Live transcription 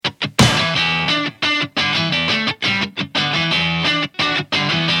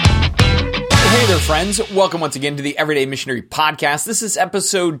friends. Welcome once again to the Everyday Missionary Podcast. This is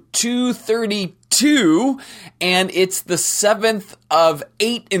episode 232, and it's the 7th of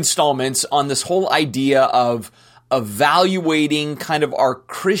 8 installments on this whole idea of evaluating kind of our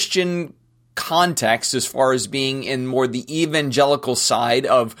Christian context as far as being in more the evangelical side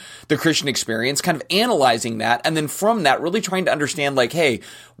of the Christian experience, kind of analyzing that, and then from that really trying to understand, like, hey,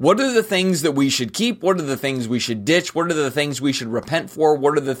 what are the things that we should keep? What are the things we should ditch? What are the things we should repent for?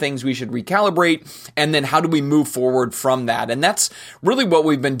 What are the things we should recalibrate? And then how do we move forward from that? And that's really what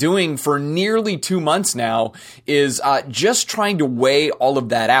we've been doing for nearly 2 months now, is just trying to weigh all of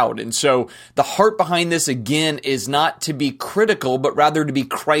that out. And so the heart behind this, again, is not to be critical, but rather to be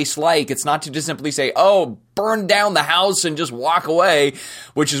Christ-like. It's not to just simply say, oh, burn down the house and just walk away,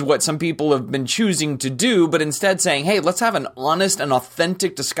 which is what some people have been choosing to do, but instead saying, hey, let's have an honest and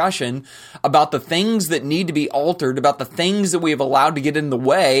authentic discussion about the things that need to be altered, about the things that we have allowed to get in the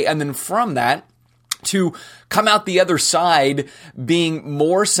way, and then from that, to come out the other side being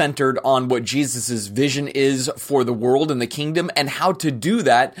more centered on what Jesus' vision is for the world and the kingdom and how to do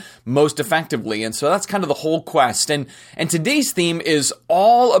that most effectively. And so that's kind of the whole quest. And today's theme is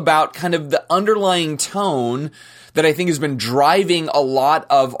all about kind of the underlying tone that I think has been driving a lot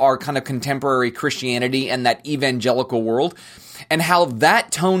of our kind of contemporary Christianity and that evangelical world, and how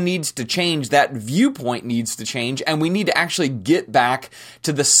that tone needs to change, that viewpoint needs to change, and we need to actually get back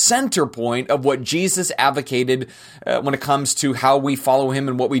to the center point of what Jesus advocated when it comes to how we follow him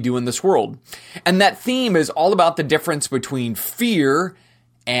and what we do in this world. And that theme is all about the difference between fear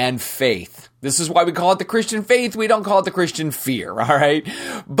and faith. This is why we call it the Christian faith. We don't call it the Christian fear, all right?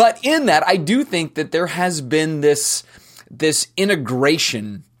 But in that, I do think that there has been this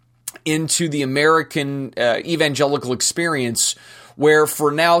integration into the American evangelical experience, where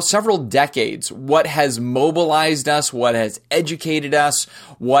for now several decades, what has mobilized us, what has educated us,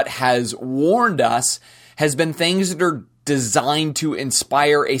 what has warned us, has been things that are designed to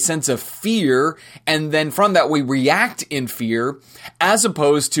inspire a sense of fear, and then from that we react in fear, as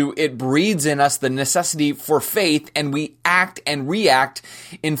opposed to it breeds in us the necessity for faith, and we act and react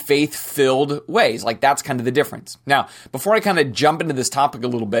in faith-filled ways. Like, that's kind of the difference. Now, before I kind of jump into this topic a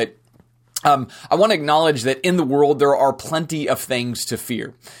little bit, I want to acknowledge that in the world there are plenty of things to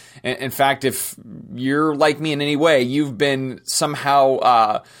fear. In fact, if you're like me in any way, you've been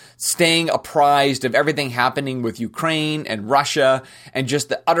somehow staying apprised of everything happening with Ukraine and Russia and just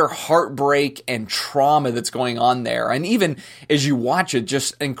the utter heartbreak and trauma that's going on there. And even as you watch it,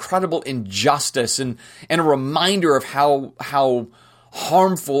 just incredible injustice and a reminder of how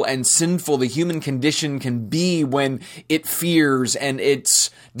harmful and sinful the human condition can be when it fears and it's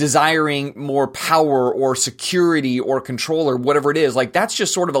desiring more power or security or control or whatever it is. Like, that's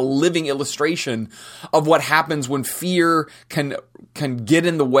just sort of a living illustration of what happens when fear can get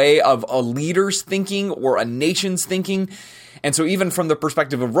in the way of a leader's thinking or a nation's thinking. And so even from the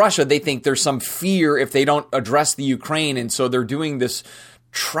perspective of Russia, they think there's some fear if they don't address the Ukraine. And so they're doing this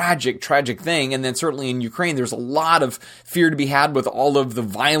tragic thing. And then certainly in Ukraine, there's a lot of fear to be had with all of the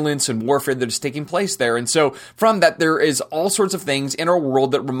violence and warfare that is taking place there. And so from that, there is all sorts of things in our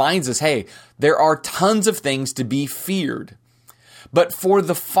world that reminds us, hey, there are tons of things to be feared. But for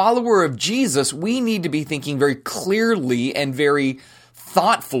the follower of Jesus, we need to be thinking very clearly and very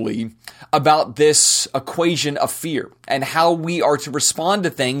thoughtfully about this equation of fear and how we are to respond to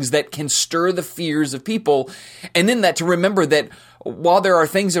things that can stir the fears of people. And in that, to remember that while there are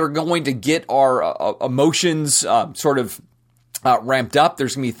things that are going to get our emotions ramped up,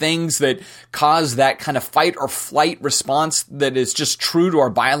 there's going to be things that cause that kind of fight or flight response that is just true to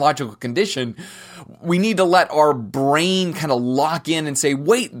our biological condition. We need to let our brain kind of lock in and say,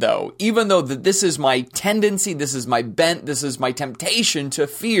 wait, though, even though that this is my tendency, this is my bent, this is my temptation to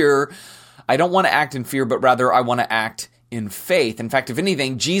fear, I don't want to act in fear, but rather I want to act in faith. In fact, if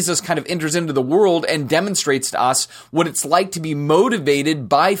anything, Jesus kind of enters into the world and demonstrates to us what it's like to be motivated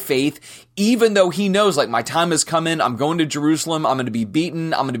by faith, even though he knows, like, my time is coming, I'm going to Jerusalem, I'm going to be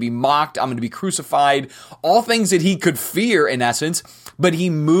beaten, I'm going to be mocked, I'm going to be crucified, all things that he could fear in essence, but he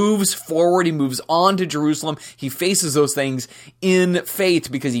moves forward, he moves on to Jerusalem, he faces those things in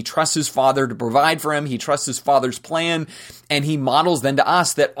faith because he trusts his Father to provide for him, he trusts his Father's plan, and he models then to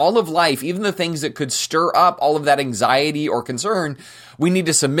us that all of life, even the things that could stir up all of that anxiety or concern, We need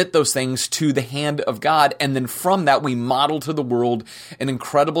to submit those things to the hand of God. And then from that, we model to the world an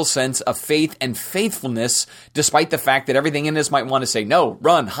incredible sense of faith and faithfulness, despite the fact that everything in us might want to say, no,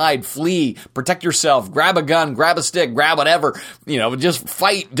 run, hide, flee, protect yourself, grab a gun, grab a stick, grab whatever, just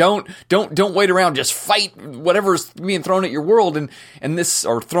fight. Don't wait around. Just fight whatever's being thrown at your world and this,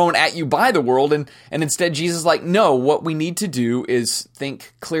 or thrown at you by the world. And instead, Jesus is like, no, what we need to do is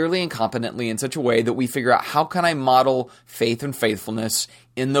think clearly and competently in such a way that we figure out, how can I model faith and faithfulness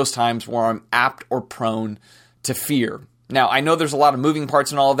in those times where I'm apt or prone to fear? Now, I know there's a lot of moving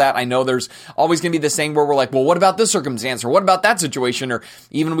parts in all of that. I know there's always going to be this thing where we're like, well, what about this circumstance? Or what about that situation? Or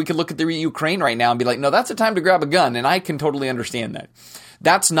even we could look at the Ukraine right now and be like, no, that's a time to grab a gun. And I can totally understand that.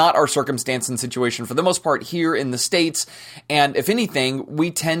 That's not our circumstance and situation for the most part here in the States. And if anything,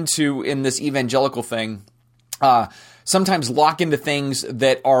 we tend to, in this evangelical thing, sometimes lock into things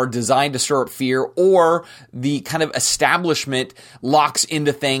that are designed to stir up fear, or the kind of establishment locks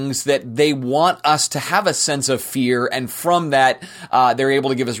into things that they want us to have a sense of fear. And from that, they're able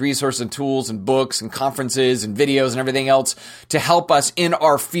to give us resources and tools and books and conferences and videos and everything else to help us in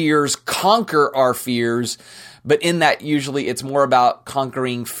our fears, conquer our fears. But in that, usually it's more about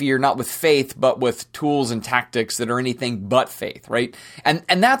conquering fear, not with faith, but with tools and tactics that are anything but faith, right? And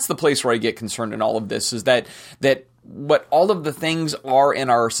that's the place where I get concerned in all of this, is that what all of the things are in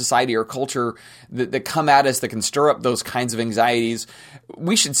our society or culture that come at us that can stir up those kinds of anxieties,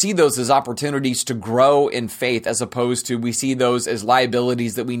 we should see those as opportunities to grow in faith, as opposed to we see those as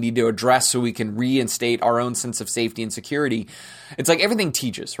liabilities that we need to address so we can reinstate our own sense of safety and security. It's like everything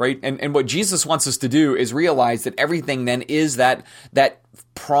teaches, right? And what Jesus wants us to do is realize that everything then is that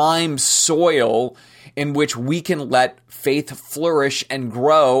prime soil in which we can let faith flourish and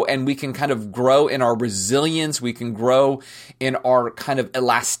grow, and we can kind of grow in our resilience. We can grow in our kind of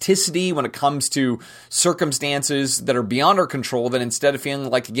elasticity when it comes to circumstances that are beyond our control, that instead of feeling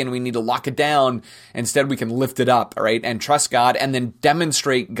like, again, we need to lock it down, instead we can lift it up, right? And trust God, and then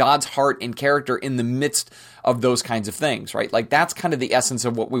demonstrate God's heart and character in the midst of those kinds of things, right? Like that's kind of the essence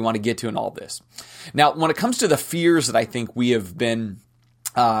of what we want to get to in all this. Now, when it comes to the fears that I think we have been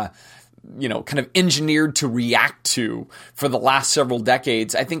kind of engineered to react to for the last several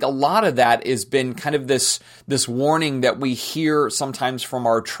decades, I think a lot of that has been kind of this warning that we hear sometimes from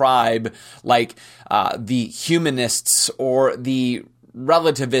our tribe, like the humanists or the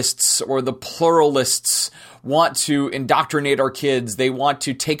relativists or the pluralists want to indoctrinate our kids. They want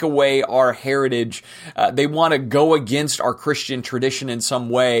to take away our heritage. They want to go against our Christian tradition in some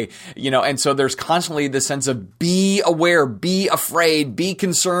way, and so there's constantly this sense of be aware, be afraid, be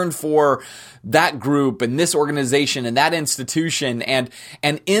concerned for that group and this organization and that institution. And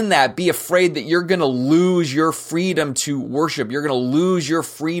in that, be afraid that you're going to lose your freedom to worship. You're going to lose your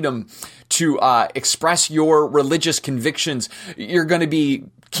freedom to express your religious convictions. You're going to be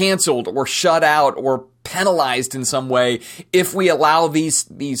canceled or shut out or penalized in some way if we allow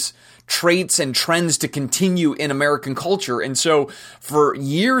these traits and trends to continue in American culture. And so for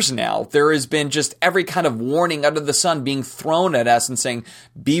years now, there has been just every kind of warning under the sun being thrown at us and saying,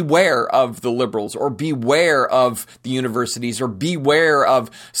 beware of the liberals, or beware of the universities, or beware of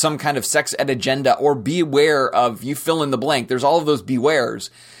some kind of sex ed agenda, or beware of, you fill in the blank. There's all of those bewares.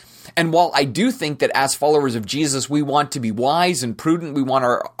 And while I do think that as followers of Jesus, we want to be wise and prudent, we want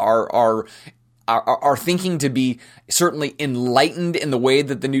our thinking to be certainly enlightened in the way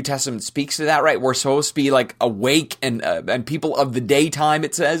that the New Testament speaks to that, right? We're supposed to be like awake and people of the daytime,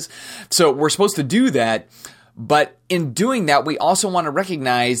 it says. So we're supposed to do that. But in doing that, we also want to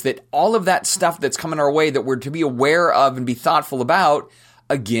recognize that all of that stuff that's coming our way that we're to be aware of and be thoughtful about,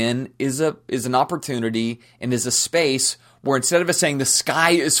 again, is an opportunity and is a space where instead of us saying the sky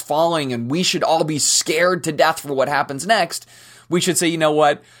is falling and we should all be scared to death for what happens next, we should say, you know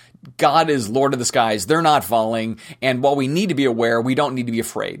what? God is Lord of the skies. They're not falling. And while we need to be aware, we don't need to be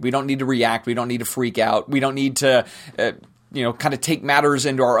afraid. We don't need to react. We don't need to freak out. We don't need to, kind of take matters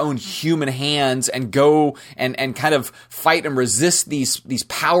into our own human hands and go and kind of fight and resist these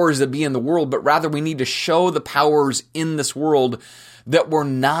powers that be in the world. But rather, we need to show the powers in this world that we're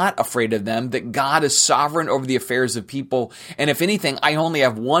not afraid of them, that God is sovereign over the affairs of people. And if anything, I only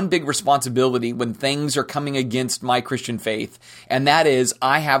have one big responsibility when things are coming against my Christian faith, and that is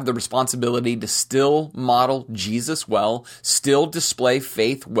I have the responsibility to still model Jesus well, still display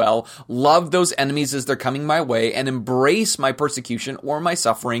faith well, love those enemies as they're coming my way, and embrace my persecution or my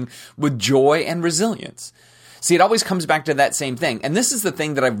suffering with joy and resilience. See, it always comes back to that same thing. And this is the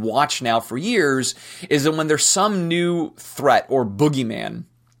thing that I've watched now for years, is that when there's some new threat or boogeyman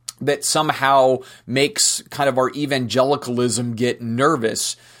that somehow makes kind of our evangelicalism get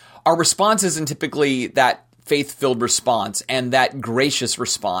nervous, our response isn't typically that faith-filled response and that gracious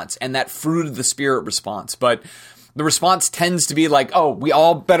response and that fruit of the Spirit response. But the response tends to be like, oh, we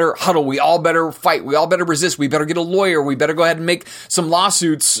all better huddle, we all better fight, we all better resist, we better get a lawyer, we better go ahead and make some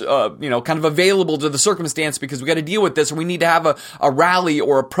lawsuits, kind of available to the circumstance because we got to deal with this, or we need to have a rally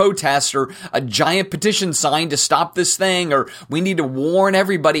or a protest or a giant petition sign to stop this thing, or we need to warn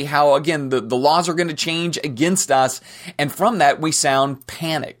everybody how, again, the laws are going to change against us. And from that, we sound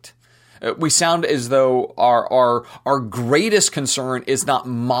panicked. We sound as though our greatest concern is not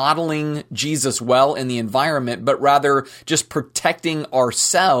modeling Jesus well in the environment, but rather just protecting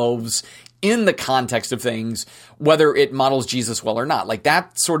ourselves in the context of things, whether it models Jesus well or not. Like,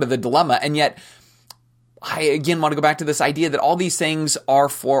 that's sort of the dilemma. And yet, I again want to go back to this idea that all these things are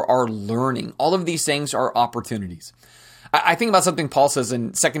for our learning. All of these things are opportunities. I think about something Paul says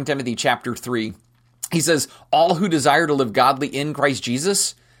in 2 Timothy chapter 3. He says, all who desire to live godly in Christ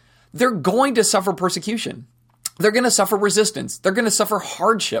Jesus, they're going to suffer persecution. They're going to suffer resistance. They're going to suffer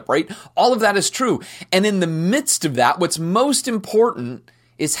hardship, right? All of that is true. And in the midst of that, what's most important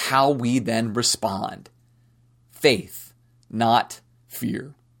is how we then respond. Faith, not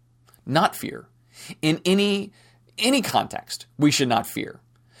fear. Not fear. In any context, we should not fear.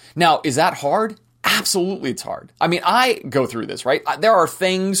 Now, is that hard? Absolutely, it's hard. I mean, I go through this, right? There are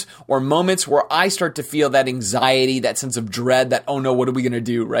things or moments where I start to feel that anxiety, that sense of dread, that, oh no, what are we going to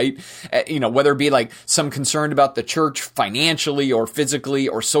do, right? Whether it be like some concern about the church financially or physically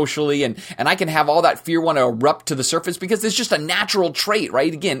or socially, and I can have all that fear want to erupt to the surface because it's just a natural trait,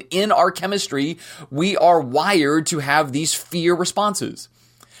 right? Again, in our chemistry, we are wired to have these fear responses.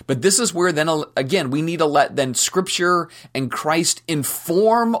 But this is where then, again, we need to let then Scripture and Christ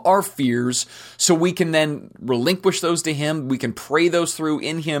inform our fears so we can then relinquish those to Him, we can pray those through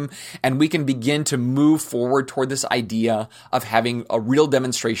in Him, and we can begin to move forward toward this idea of having a real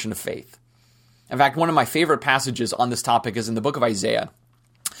demonstration of faith. In fact, one of my favorite passages on this topic is in the book of Isaiah.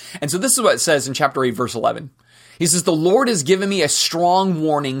 And so this is what it says in chapter 8, verse 11. He says, the Lord has given me a strong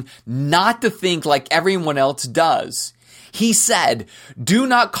warning not to think like everyone else does. He said, do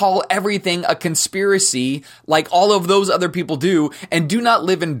not call everything a conspiracy like all of those other people do, and do not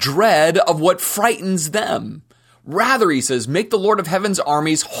live in dread of what frightens them. Rather, he says, make the Lord of heaven's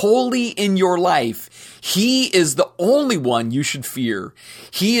armies holy in your life. He is the only one you should fear.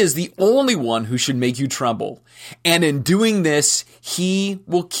 He is the only one who should make you tremble. And in doing this, He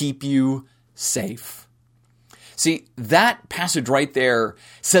will keep you safe. See, that passage right there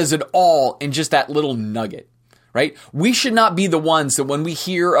says it all in just that little nugget. Right? We should not be the ones that when we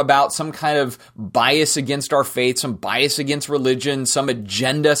hear about some kind of bias against our faith, some bias against religion, some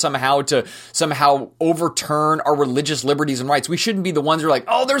agenda somehow to overturn our religious liberties and rights, we shouldn't be the ones who are like,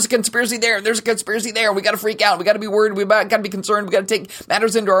 oh, there's a conspiracy there, there's a conspiracy there, we got to freak out, we got to be worried, we got to be concerned, we got to take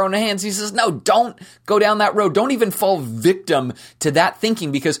matters into our own hands. He says, no, don't go down that road. Don't even fall victim to that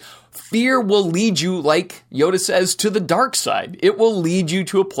thinking, because fear will lead you, like Yoda says, to the dark side. It will lead you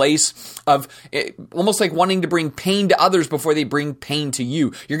to a place of almost like wanting to bring pain to others before they bring pain to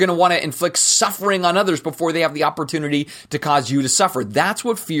you. You're going to want to inflict suffering on others before they have the opportunity to cause you to suffer. That's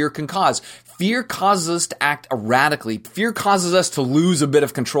what fear can cause. Fear causes us to act erratically. Fear causes us to lose a bit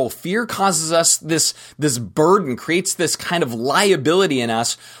of control. Fear causes us this burden, creates this kind of liability in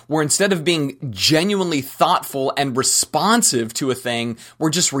us where instead of being genuinely thoughtful and responsive to a thing, we're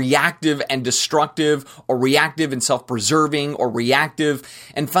just reactive and destructive, or reactive and self-preserving, or reactive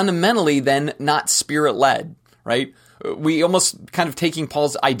and fundamentally then not spirit-led, right? We almost kind of taking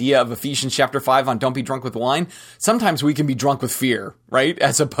Paul's idea of Ephesians chapter 5 on don't be drunk with wine. Sometimes we can be drunk with fear, right?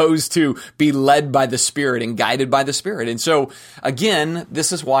 As opposed to be led by the Spirit and guided by the Spirit. And so again,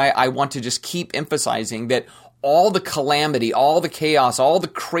 this is why I want to just keep emphasizing that all the calamity, all the chaos, all the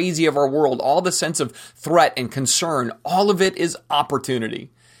crazy of our world, all the sense of threat and concern, all of it is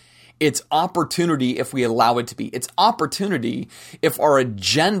opportunity. It's opportunity if we allow it to be. It's opportunity if our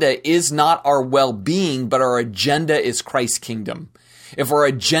agenda is not our well-being, but our agenda is Christ's kingdom. If our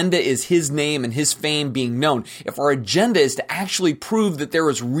agenda is His name and His fame being known. If our agenda is to actually prove that there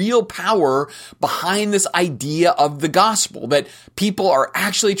is real power behind this idea of the gospel, that people are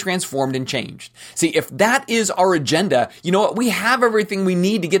actually transformed and changed. See, if that is our agenda, you know what? We have everything we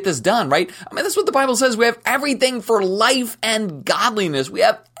need to get this done, right? I mean, that's what the Bible says. We have everything for life and godliness. We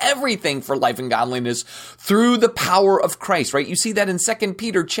have everything for life and godliness through the power of Christ, right? You see that in 2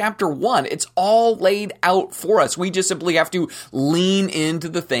 Peter chapter 1. It's all laid out for us. We just simply have to lean into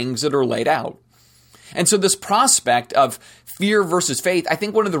the things that are laid out. And so this prospect of fear versus faith, I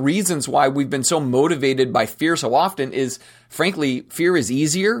think one of the reasons why we've been so motivated by fear so often is, frankly, fear is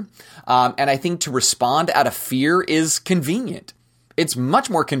easier. And I think to respond out of fear is convenient. It's much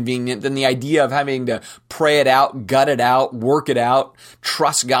more convenient than the idea of having to pray it out, gut it out, work it out,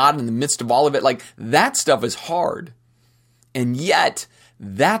 trust God in the midst of all of it. Like, that stuff is hard. And yet,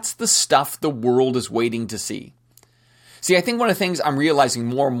 that's the stuff the world is waiting to see. See, I think one of the things I'm realizing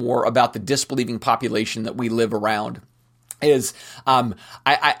more and more about the disbelieving population that we live around is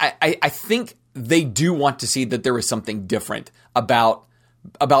I think they do want to see that there is something different about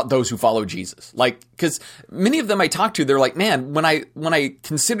those who follow Jesus. Like, because many of them I talk to, they're like, man, when I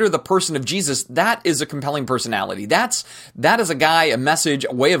consider the person of Jesus, that is a compelling personality. That is a guy, a message,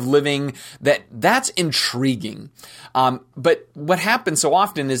 a way of living that's intriguing. But what happens so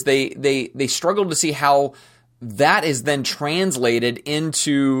often is they struggle to see how that is then translated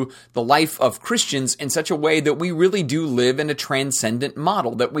into the life of Christians in such a way that we really do live in a transcendent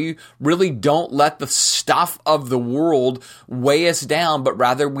model, that we really don't let the stuff of the world weigh us down, but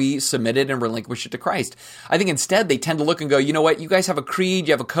rather we submit it and relinquish it to Christ. I think instead they tend to look and go, you know what, you guys have a creed,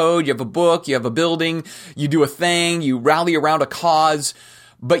 you have a code, you have a book, you have a building, you do a thing, you rally around a cause,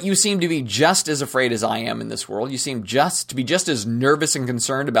 but you seem to be just as afraid as I am in this world. You seem to be just as nervous and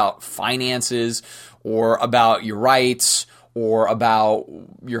concerned about finances or about your rights or about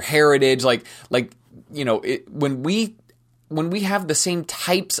your heritage. Like you know, when we have the same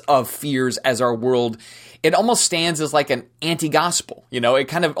types of fears as our world, it almost stands as like an anti-gospel. You know, it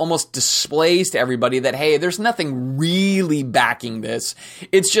kind of almost displays to everybody that, hey, there's nothing really backing this.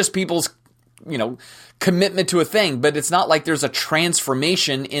 It's just people's, you know, commitment to a thing, but it's not like there's a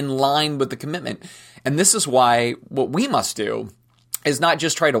transformation in line with the commitment. And this is why what we must do is not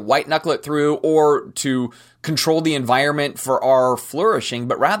just try to white knuckle it through or to control the environment for our flourishing,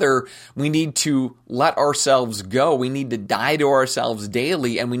 but rather we need to let ourselves go. We need to die to ourselves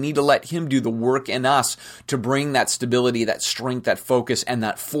daily, and we need to let Him do the work in us to bring that stability, that strength, that focus, and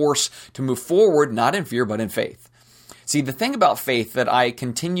that force to move forward, not in fear, but in faith. See, the thing about faith that I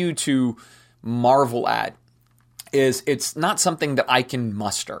continue to marvel at is it's not something that I can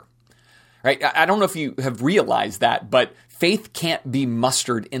muster, right? I don't know if you have realized that, but faith can't be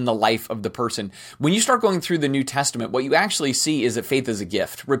mustered in the life of the person. When you start going through the New Testament, what you actually see is that faith is a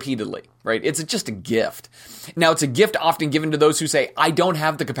gift repeatedly, right? It's just a gift. Now, it's a gift often given to those who say, I don't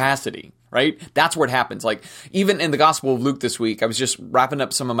have the capacity, right? That's where it happens. Like, even in the Gospel of Luke this week, I was just wrapping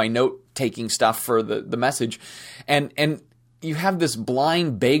up some of my note-taking stuff for the message, and you have this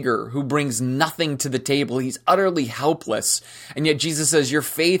blind beggar who brings nothing to the table. He's utterly helpless. And yet Jesus says, your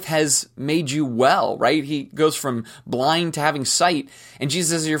faith has made you well, right? He goes from blind to having sight. And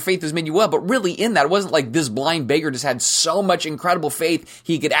Jesus says, your faith has made you well. But really in that, it wasn't like this blind beggar just had so much incredible faith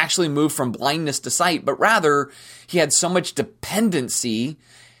he could actually move from blindness to sight. But rather, he had so much dependency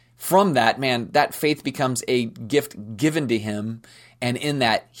from that, man, that faith becomes a gift given to him. And in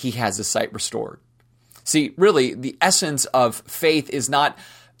that, he has his sight restored. See, really, the essence of faith is not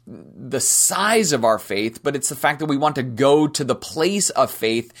the size of our faith, but it's the fact that we want to go to the place of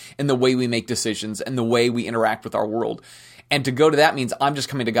faith in the way we make decisions and the way we interact with our world. And to go to that means I'm just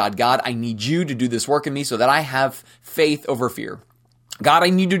coming to God. God, I need you to do this work in me so that I have faith over fear. God,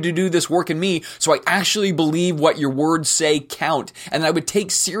 I need you to do this work in me so I actually believe what your words say count. And I would take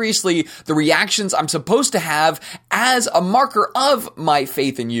seriously the reactions I'm supposed to have as a marker of my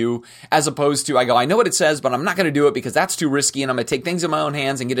faith in you, as opposed to I know what it says, but I'm not going to do it because that's too risky and I'm going to take things in my own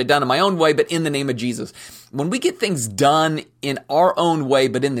hands and get it done in my own way, but in the name of Jesus. When we get things done in our own way,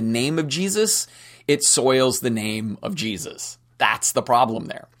 but in the name of Jesus, it soils the name of Jesus. That's the problem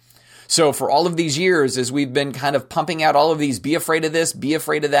there. So for all of these years, as we've been kind of pumping out all of these, be afraid of this, be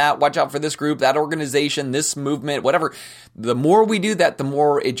afraid of that, watch out for this group, that organization, this movement, whatever, the more we do that, the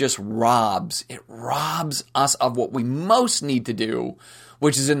more it just robs. It robs us of what we most need to do,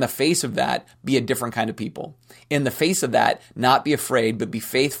 which is in the face of that, be a different kind of people. In the face of that, not be afraid, but be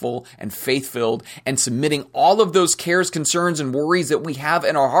faithful and faith-filled and submitting all of those cares, concerns, and worries that we have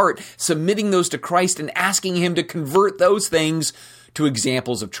in our heart, submitting those to Christ and asking Him to convert those things to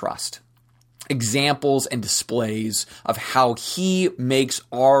examples of trust, examples and displays of how He makes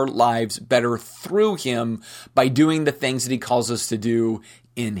our lives better through Him by doing the things that He calls us to do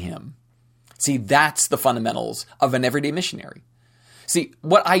in Him. See, that's the fundamentals of an everyday missionary. See,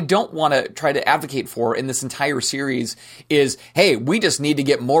 what I don't want to try to advocate for in this entire series is, hey, we just need to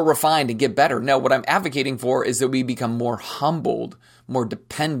get more refined and get better. No, what I'm advocating for is that we become more humbled, more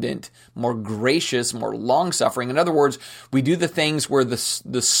dependent, more gracious, more long-suffering. In other words, we do the things where the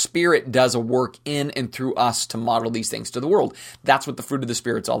Spirit does a work in and through us to model these things to the world. That's what the fruit of the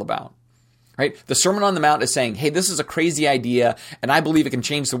Spirit's all about. Right? The Sermon on the Mount is saying, hey, this is a crazy idea, and I believe it can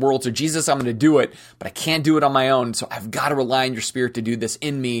change the world. So Jesus, I'm going to do it, but I can't do it on my own. So I've got to rely on your Spirit to do this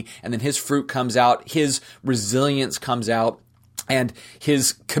in me. And then His fruit comes out, His resilience comes out. and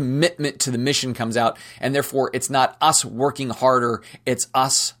his commitment to the mission comes out. And therefore, it's not us working harder, it's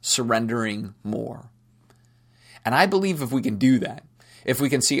us surrendering more. And I believe if we can do that, if we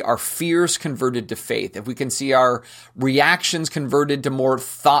can see our fears converted to faith, if we can see our reactions converted to more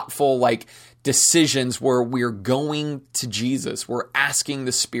thoughtful, decisions where we're going to Jesus, we're asking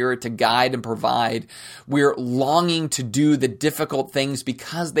the Spirit to guide and provide, we're longing to do the difficult things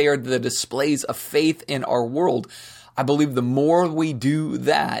because they are the displays of faith in our world, I believe the more we do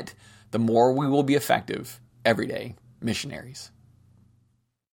that, the more we will be effective everyday missionaries.